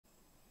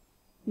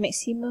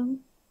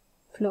maximum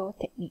flow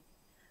technique.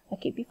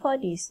 Okay, before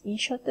this, in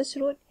shortest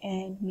route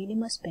and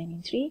minimum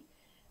spanning tree,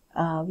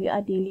 we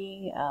are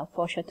dealing,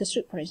 for shortest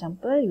route, for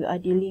example, we are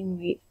dealing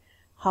with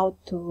how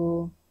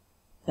to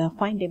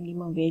find the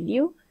minimum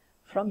value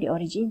from the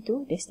origin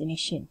to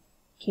destination.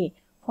 Okay,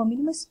 for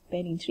minimum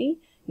spanning tree,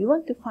 we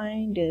want to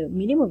find the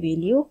minimum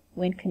value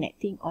when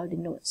connecting all the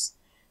nodes.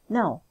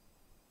 Now,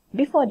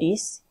 before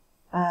this,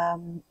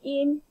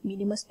 in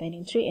minimum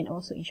spanning tree and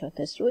also in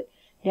shortest route,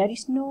 there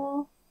is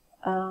no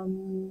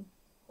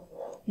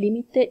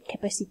limited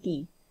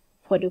capacity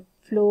for the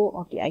flow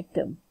of the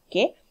item.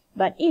 Okay,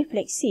 but if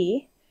let's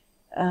say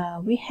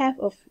we have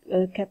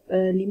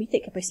a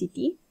limited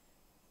capacity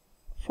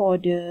for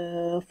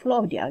the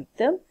flow of the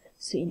item,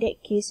 so in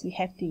that case we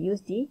have to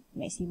use the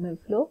maximal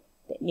flow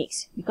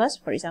techniques, because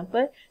for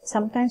example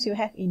sometimes you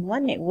have in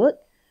one network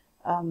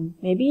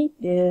maybe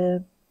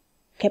the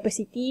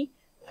capacity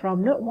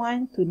from node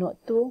 1 to node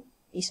 2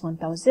 is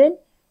 1000,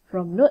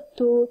 from node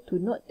 2 to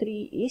node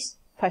 3 is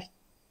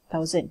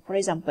 5000, for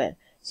example.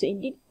 So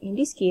in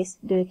this case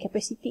the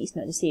capacity is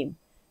not the same.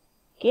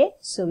 Okay,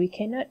 so we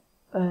cannot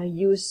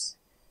use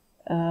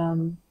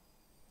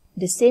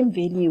the same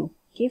value,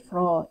 okay,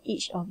 for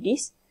each of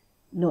these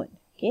node.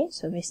 Okay,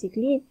 so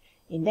basically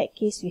in that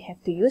case we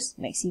have to use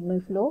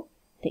maximal flow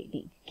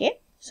technique. Okay,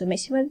 so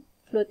maximal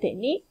flow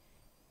technique,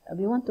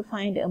 we want to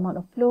find the amount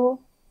of flow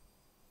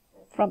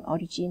from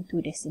origin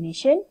to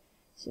destination.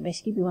 So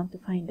basically we want to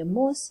find the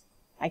most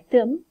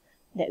item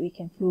that we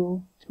can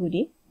flow through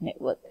the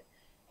network.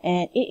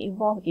 And it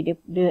involves,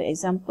 the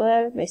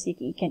example,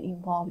 basically it can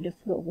involve the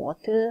flow of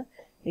water,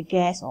 the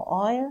gas or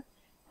oil,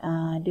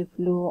 the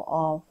flow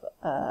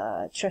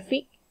of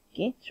traffic,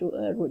 okay, through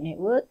a road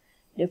network,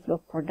 the flow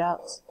of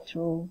products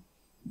through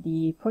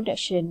the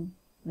production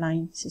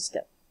line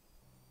system.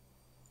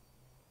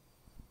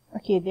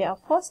 Okay, there are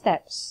 4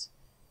 steps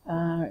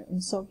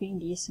in solving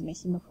this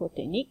maximal flow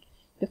technique.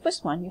 The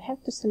first one, you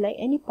have to select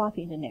any path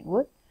in the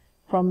network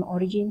from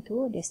origin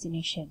to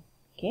destination.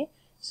 Okay,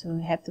 so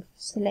you have to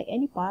select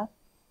any path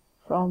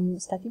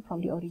starting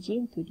from the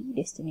origin to the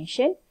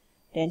destination.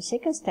 Then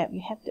second step,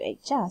 you have to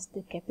adjust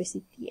the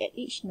capacity at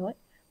each node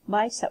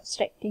by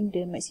subtracting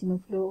the maximum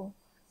flow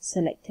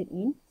selected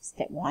in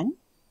step 1.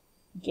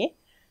 Okay,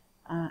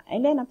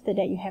 and then after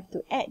that you have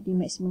to add the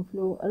maximum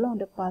flow along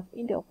the path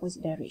in the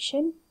opposite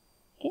direction.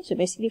 Okay, so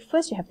basically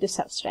first you have to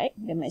subtract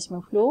the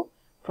maximum flow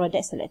from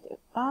that selected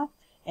path,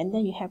 and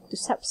then you have to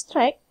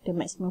subtract the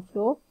maximum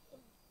flow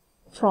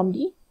from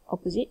the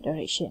opposite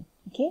direction.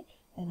 Okay,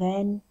 and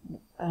then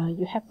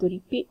you have to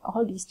repeat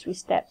all these 3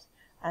 steps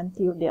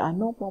until there are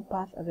no more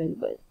paths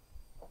available.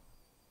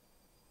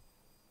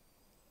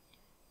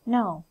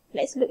 Now,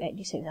 let's look at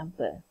this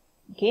example.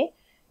 Okay,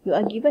 you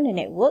are given a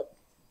network,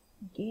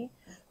 okay,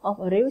 of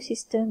a railway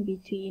system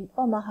between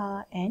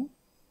Omaha and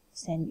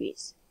St.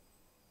 Louis.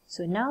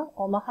 So now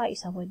Omaha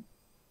is our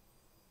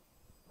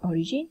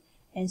origin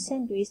and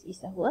St. Louis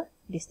is our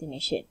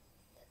destination.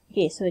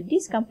 Okay, so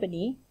this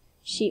company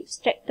ships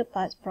tractor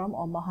parts from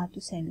Omaha to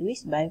St.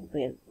 Louis by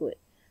railroad.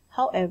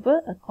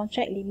 However, a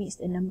contract limits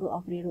the number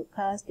of railroad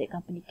cars the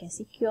company can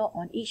secure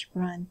on each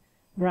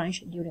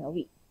branch during a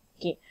week.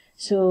 Okay,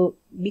 so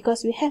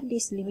because we have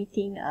this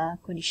limiting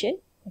condition,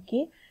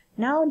 okay,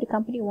 now the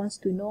company wants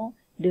to know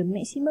the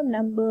maximum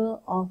number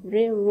of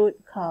railroad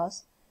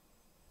cars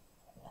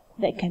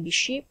that can be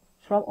shipped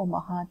from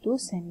Omaha to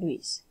St.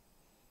 Louis.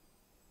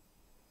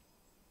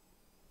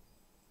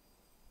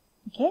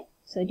 Okay,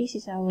 so this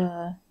is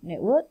our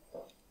network,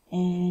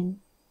 and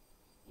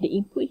the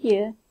input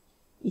here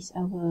is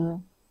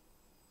our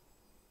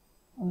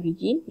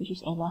origin, which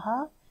is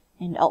Omaha,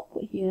 and the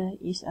output here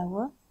is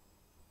our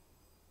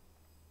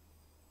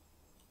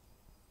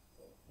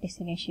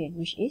destination,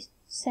 which is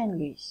St.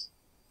 Louis.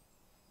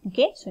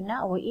 Okay, so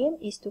now our aim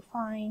is to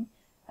find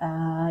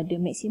the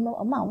maximum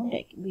amount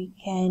that we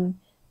can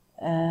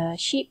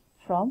ship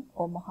from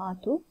Omaha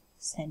to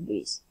St.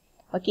 Louis.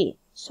 Okay,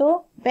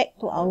 so back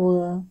to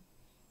our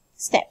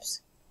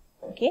steps.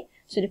 Okay,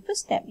 so the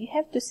first step, you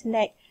have to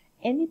select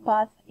any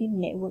path in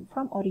network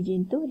from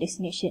origin to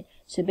destination.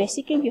 So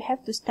basically you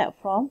have to start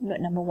from node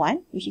number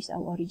 1, which is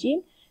our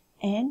origin,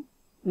 and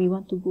we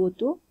want to go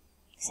to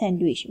St.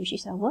 Louis, which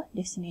is our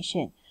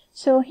destination.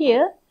 So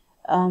here,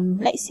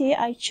 let's say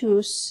I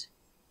choose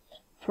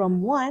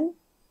from 1,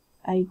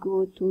 I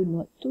go to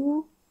node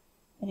 2,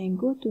 and then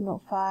go to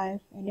node 5,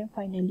 and then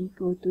finally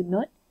go to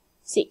node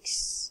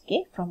 6.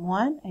 Okay, from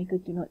 1, I go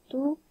to node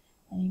 2,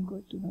 and then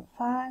go to node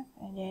 5,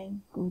 and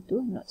then go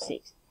to node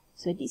 6.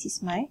 So this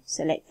is my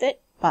selected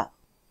path.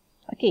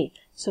 Okay,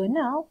 so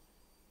now,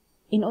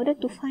 in order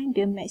to find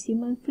the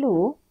maximum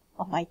flow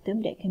of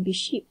item that can be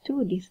shipped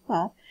through this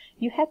path,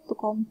 you have to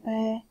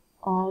compare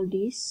all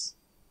these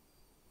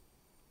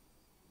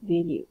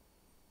value.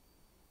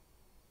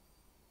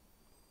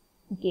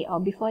 Okay, or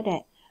before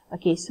that,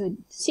 okay, so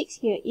 6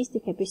 here is the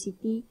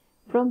capacity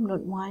from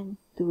node 1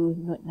 to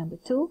node number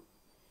 2,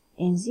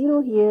 and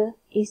 0 here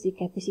is the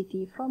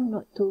capacity from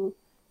node 2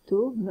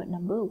 to node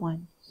number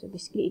 1. So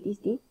basically it is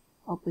the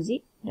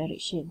opposite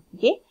direction.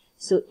 Okay,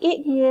 so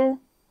 8 here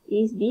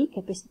is the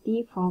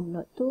capacity from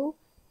node 2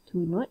 to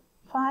node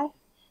 5,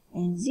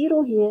 and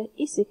 0 here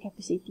is the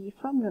capacity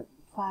from node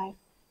 5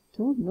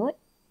 to node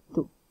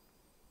 2.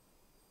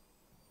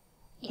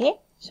 Okay,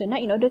 so now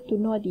in order to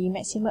know the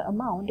maximum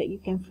amount that you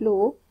can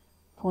flow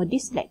for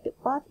this selected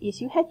path is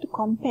you have to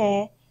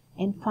compare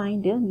and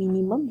find the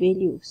minimum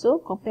value. So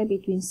compare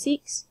between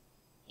 6,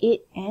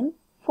 8 and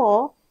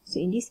 4. So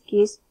in this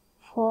case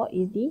 4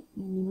 is the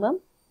minimum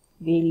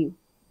value.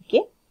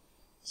 Okay,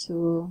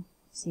 so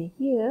say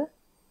here,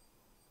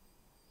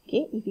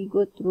 okay, if we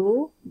go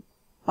through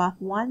path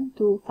 1,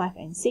 2, 5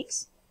 and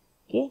 6,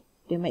 okay,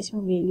 the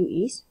maximum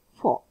value is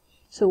 4.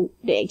 So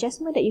the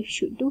adjustment that you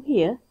should do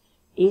here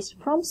is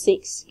from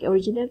 6, the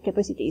original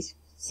capacity is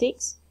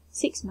 6,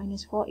 6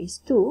 minus 4 is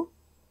 2,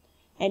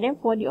 and then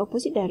for the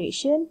opposite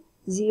direction,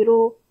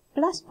 0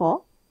 plus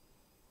 4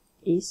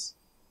 is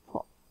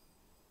 4.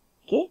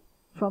 Okay,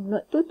 from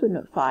node 2 to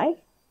node 5,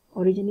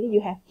 originally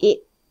you have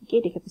 8,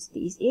 okay, the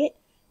capacity is 8,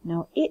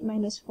 now 8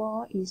 minus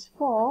 4 is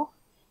 4,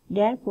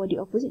 then for the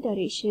opposite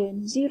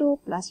direction, 0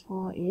 plus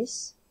 4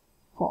 is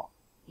 4.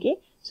 Okay,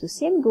 so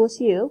same goes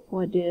here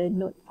for the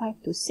node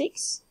 5 to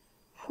 6,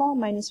 4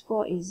 minus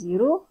 4 is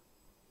 0,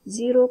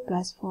 0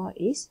 plus 4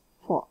 is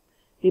 4.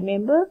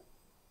 Remember,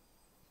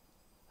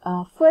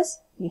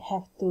 first you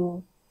have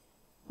to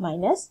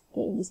minus,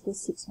 okay, in this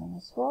case 6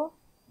 minus 4,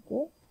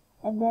 okay,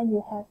 and then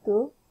you have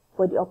to,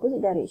 for the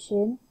opposite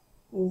direction,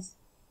 is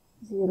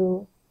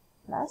 0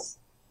 plus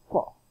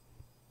 4.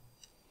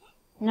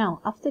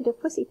 Now, after the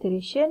first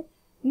iteration,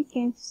 we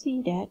can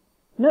see that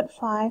node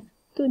 5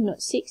 to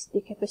node 6,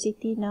 the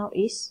capacity now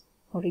is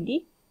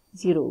already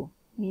 0.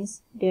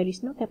 Means there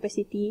is no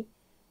capacity,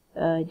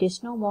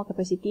 there's no more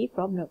capacity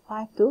from node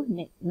 5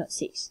 to node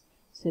 6.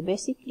 So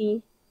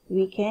basically,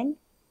 we can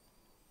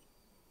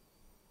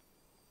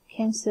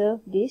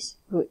cancel this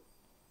route.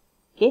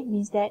 Okay,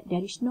 means that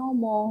there is no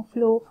more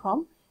flow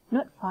from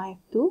node 5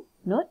 to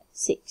node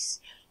 6.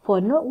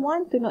 For node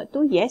 1 to node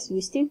 2, yes,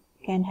 we still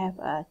can have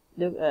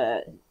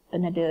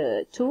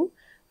another 2.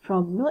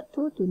 From node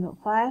 2 to node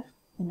 5,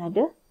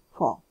 another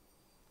 4.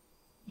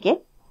 Okay?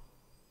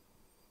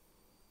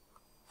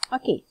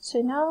 Okay,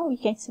 so now we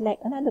can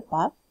select another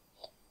path.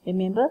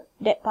 Remember,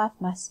 that path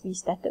must be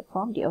started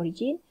from the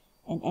origin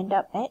and end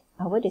up at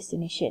our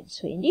destination.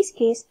 So in this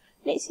case,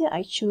 let's say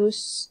I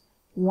choose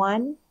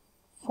 1,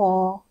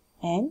 4,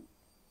 and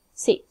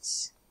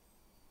 6.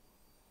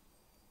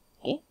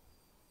 Okay,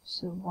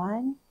 so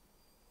 1,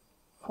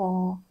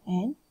 4,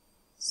 and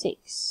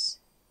 6.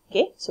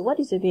 Okay, so what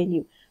is the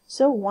value?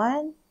 So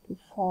 1 to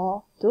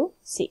 4 to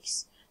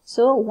 6.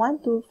 So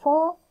 1 to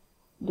 4,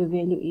 the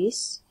value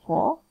is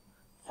 4.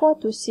 4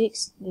 to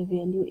 6, the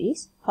value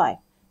is 5.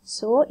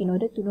 So in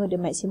order to know the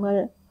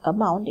maximal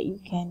amount that you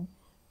can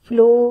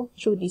flow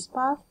through this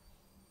path,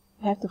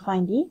 you have to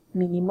find the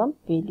minimum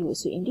value.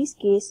 So in this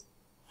case,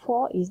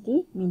 4 is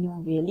the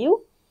minimum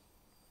value.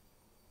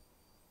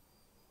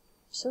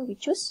 So we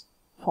choose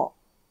 4.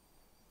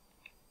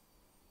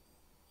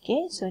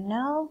 Okay, so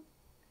now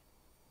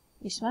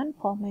this one,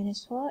 4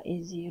 minus 4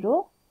 is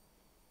 0.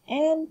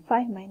 And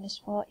 5 minus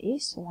 4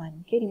 is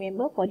 1. Okay,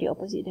 remember for the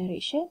opposite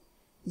direction,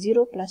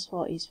 0 plus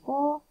 4 is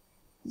 4.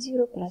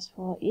 0 plus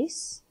 4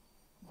 is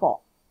 4.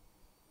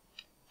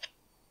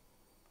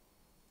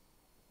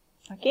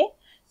 Okay,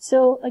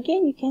 so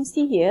again you can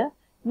see here,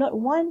 node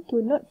 1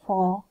 to node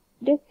 4,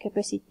 the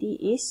capacity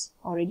is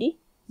already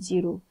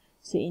 0.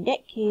 So in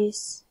that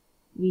case,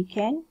 we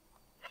can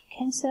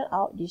cancel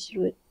out this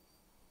route.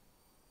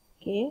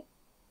 Okay,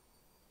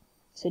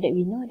 so that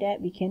we know that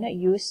we cannot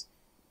use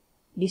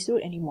this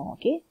route anymore.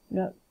 Okay,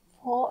 node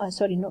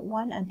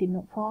 1 until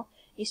node 4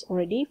 is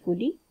already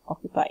fully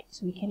occupied,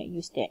 so we cannot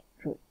use that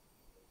route.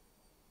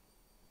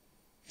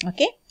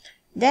 Okay,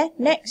 then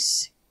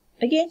next,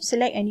 again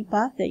select any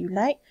path that you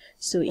like.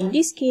 So in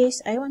this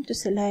case, I want to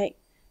select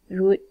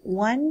route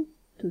 1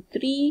 to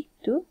 3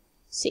 to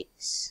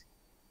 6.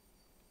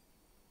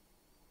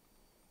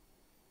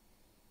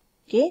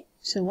 Okay,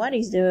 so what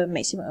is the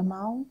maximum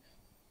amount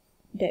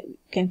that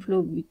can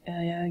flow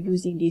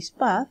using this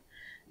path?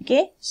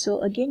 Okay,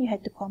 so again you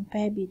have to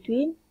compare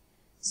between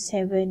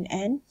 7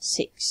 and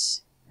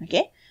 6.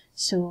 Okay,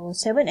 so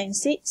 7 and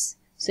 6,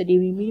 so the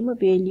minimum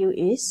value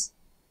is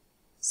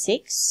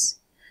 6.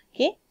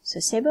 Okay,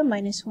 so 7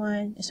 minus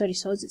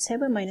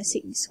 7 minus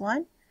 6 is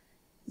 1.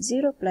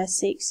 0 plus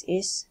 6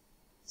 is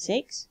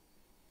 6.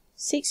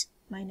 6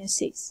 minus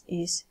 6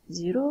 is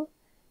 0.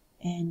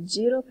 And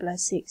 0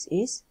 plus 6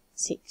 is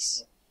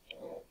 6.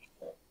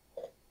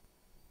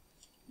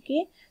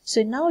 Okay,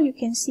 so now you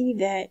can see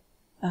that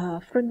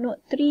from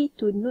node 3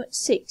 to node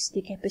 6,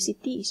 the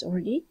capacity is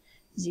already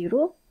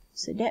 0.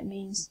 So that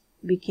means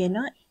we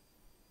cannot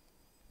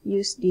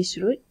use this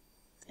route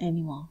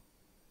anymore.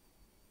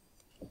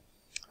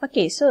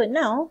 Okay, so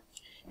now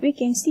we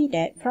can see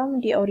that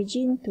from the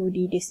origin to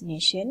the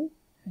destination,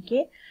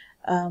 okay,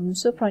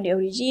 so from the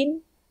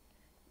origin,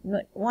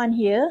 node 1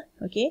 here,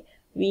 okay,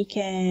 we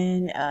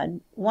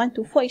can, 1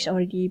 to 4 is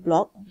already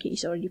blocked, okay,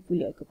 it's already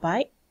fully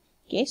occupied.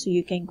 Okay, so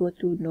you can go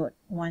to node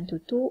 1 to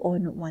 2 or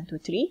node 1 to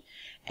 3.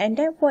 And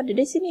then for the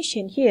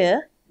destination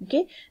here,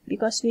 okay,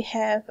 because we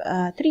have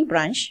 3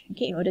 branch,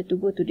 okay, in order to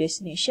go to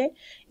destination,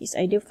 it's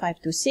either 5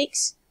 to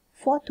 6,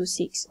 4 to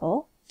 6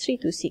 or 3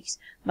 to 6.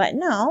 But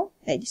now,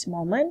 at this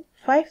moment,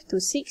 5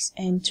 to 6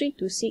 and 3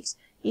 to 6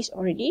 is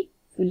already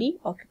fully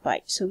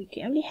occupied. So we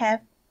can only have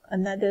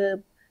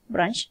another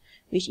branch,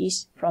 which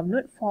is from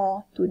node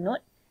 4 to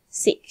node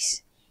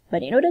 6.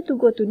 But in order to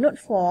go to node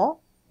 4,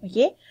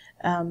 okay,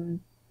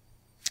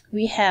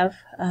 we have,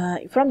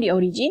 from the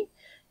origin,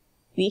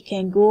 we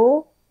can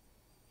go,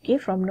 okay,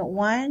 from node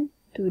 1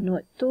 to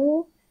node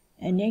 2,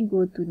 and then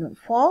go to node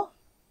 4,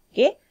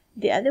 okay.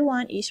 The other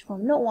one is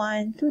from node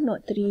 1 to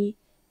node 3,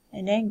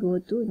 and then go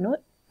to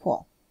node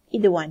 4,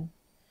 either one,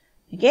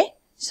 okay.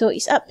 So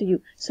it's up to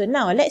you. So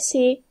now, let's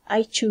say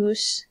I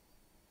choose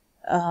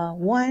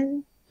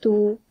 1,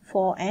 2,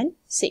 4, and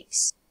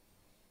 6.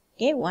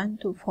 Okay, 1,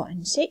 2, 4,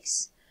 and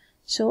 6.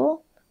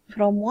 So,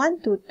 from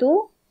 1 to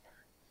 2,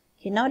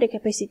 okay, now the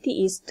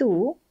capacity is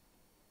 2.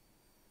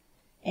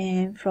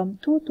 And from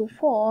 2 to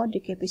 4, the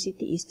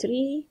capacity is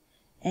 3.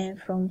 And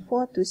from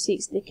 4 to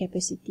 6, the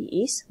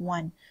capacity is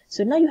 1.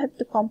 So now you have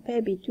to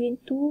compare between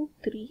 2,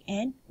 3,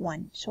 and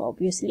 1. So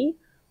obviously,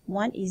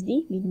 1 is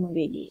the minimum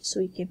value. So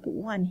you can put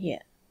 1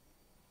 here.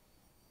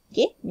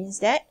 Okay, means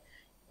that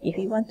if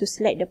you want to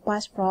select the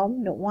path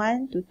from node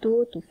 1 to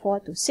 2 to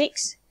 4 to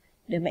 6,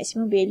 the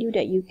maximum value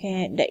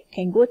that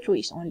can go through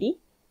is only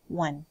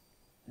 1.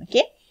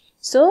 Okay,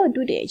 so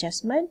do the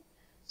adjustment.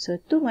 So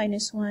 2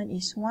 minus 1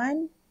 is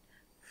 1,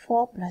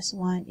 4 plus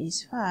 1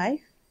 is 5.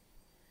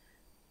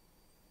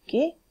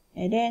 Okay,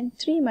 and then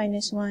 3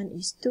 minus 1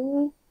 is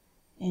 2,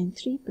 and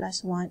 3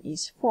 plus 1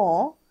 is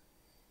 4,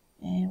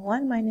 and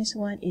 1 minus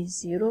 1 is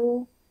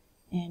 0,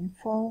 and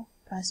 4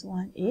 plus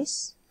 1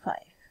 is 5.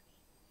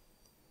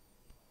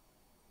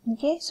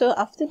 Okay, so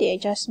after the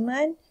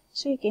adjustment,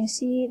 so you can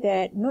see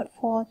that node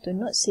 4 to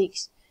node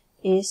 6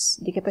 is,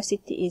 the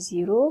capacity is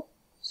 0.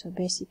 So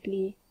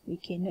basically, we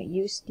cannot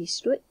use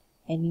this route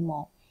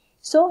anymore.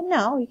 So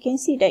now, you can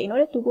see that in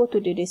order to go to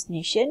the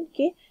destination,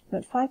 okay,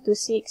 node 5 to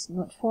 6,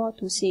 node 4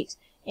 to 6,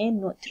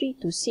 and node 3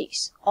 to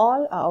 6,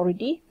 all are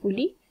already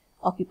fully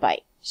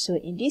occupied. So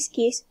in this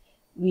case,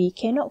 we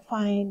cannot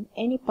find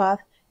any path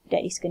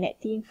that is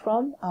connecting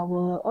from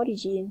our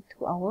origin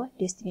to our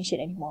destination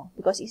anymore,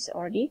 because it's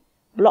already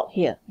block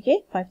here,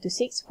 okay, 5 to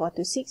 6, 4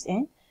 to 6,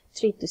 and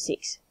 3 to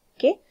 6,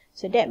 okay.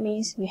 So that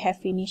means we have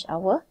finished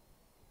our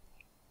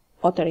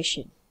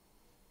alteration.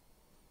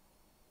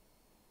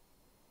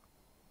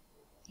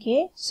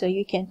 Okay, so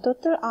you can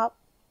total up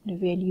the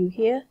value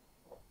here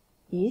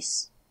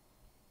is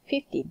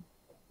 15.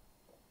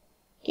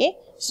 Okay,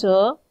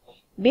 so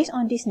based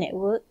on this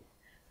network,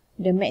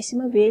 the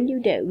maximum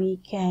value that we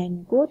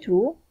can go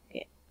through,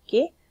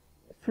 okay,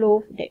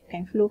 that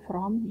can flow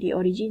from the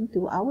origin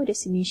to our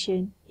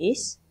destination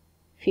is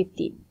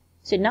 15.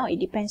 So now it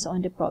depends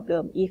on the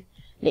problem. If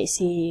let's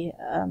say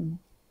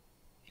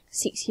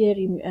 6 here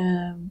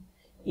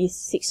is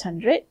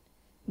 600,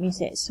 means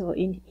that so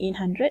in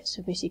 100,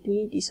 so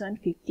basically this one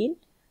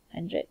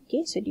 1500.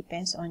 Okay, so it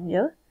depends on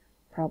your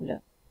problem.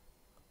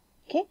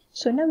 Okay,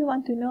 so now we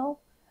want to know,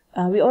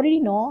 we already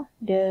know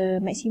the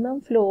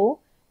maximum flow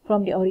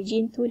from the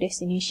origin to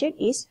destination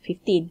is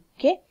 15.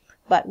 Okay,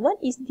 but what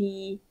is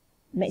the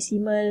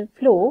maximal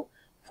flow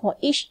for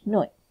each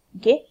node?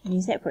 Okay,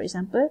 means that, for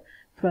example,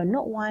 from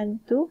node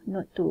 1 to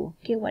node 2,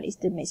 okay, what is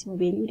the maximum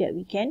value that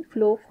we can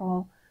flow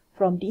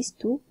from these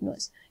two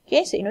nodes?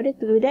 Okay, so in order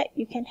to do that,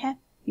 you can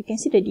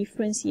see the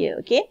difference here.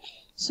 Okay,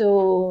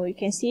 so you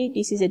can see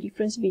this is the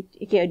difference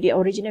between, okay, the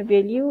original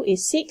value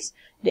is 6,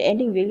 the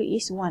ending value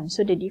is 1,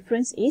 so the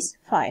difference is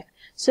 5.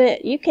 So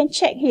you can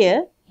check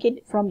here,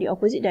 okay, from the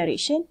opposite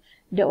direction,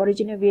 the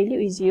original value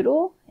is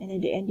 0, and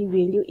then the ending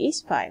value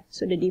is 5.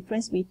 So the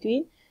difference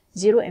between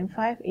 0 and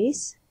 5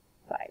 is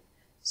 5.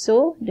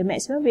 So the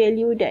maximum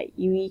value that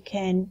we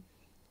can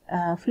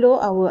flow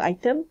our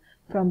item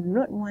from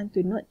node 1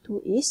 to node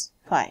 2 is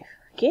 5.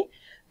 Okay,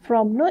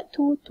 from node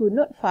 2 to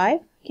node 5,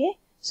 okay,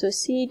 so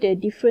see the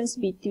difference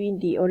between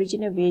the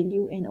original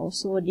value and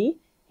also the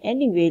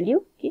ending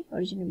value. Okay,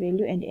 original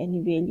value and the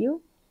ending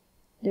value,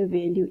 the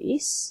value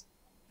is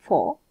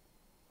 4.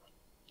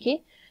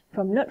 Okay,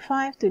 from node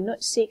 5 to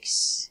node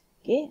 6,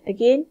 okay,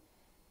 again,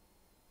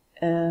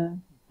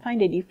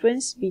 find the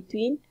difference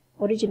between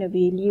original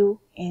value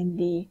and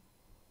the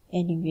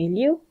ending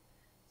value.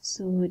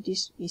 So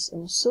this is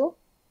also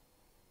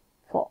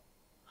 4.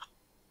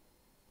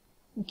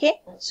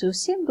 Okay, so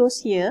same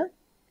goes here.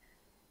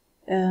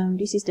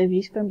 This is the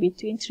difference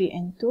between 3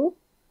 and 2,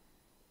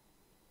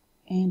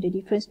 and the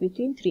difference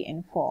between 3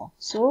 and 4.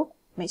 So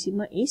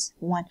maximum is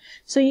 1.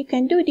 So you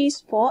can do this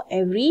for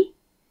every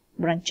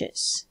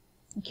branches.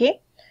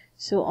 Okay,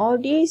 so all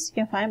these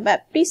you can find,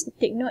 but please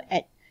take note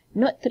at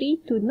node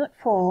 3 to node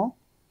 4,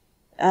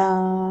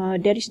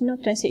 there is no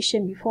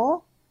transaction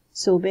before,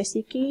 so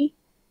basically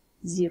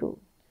 0.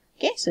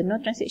 Okay, so no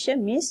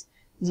transaction means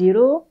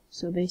 0,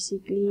 so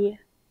basically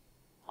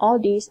all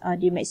these are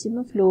the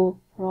maximum flow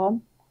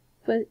from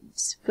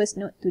first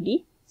node to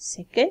the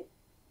second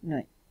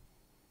note.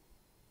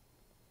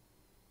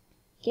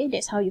 Okay,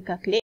 that's how you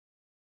calculate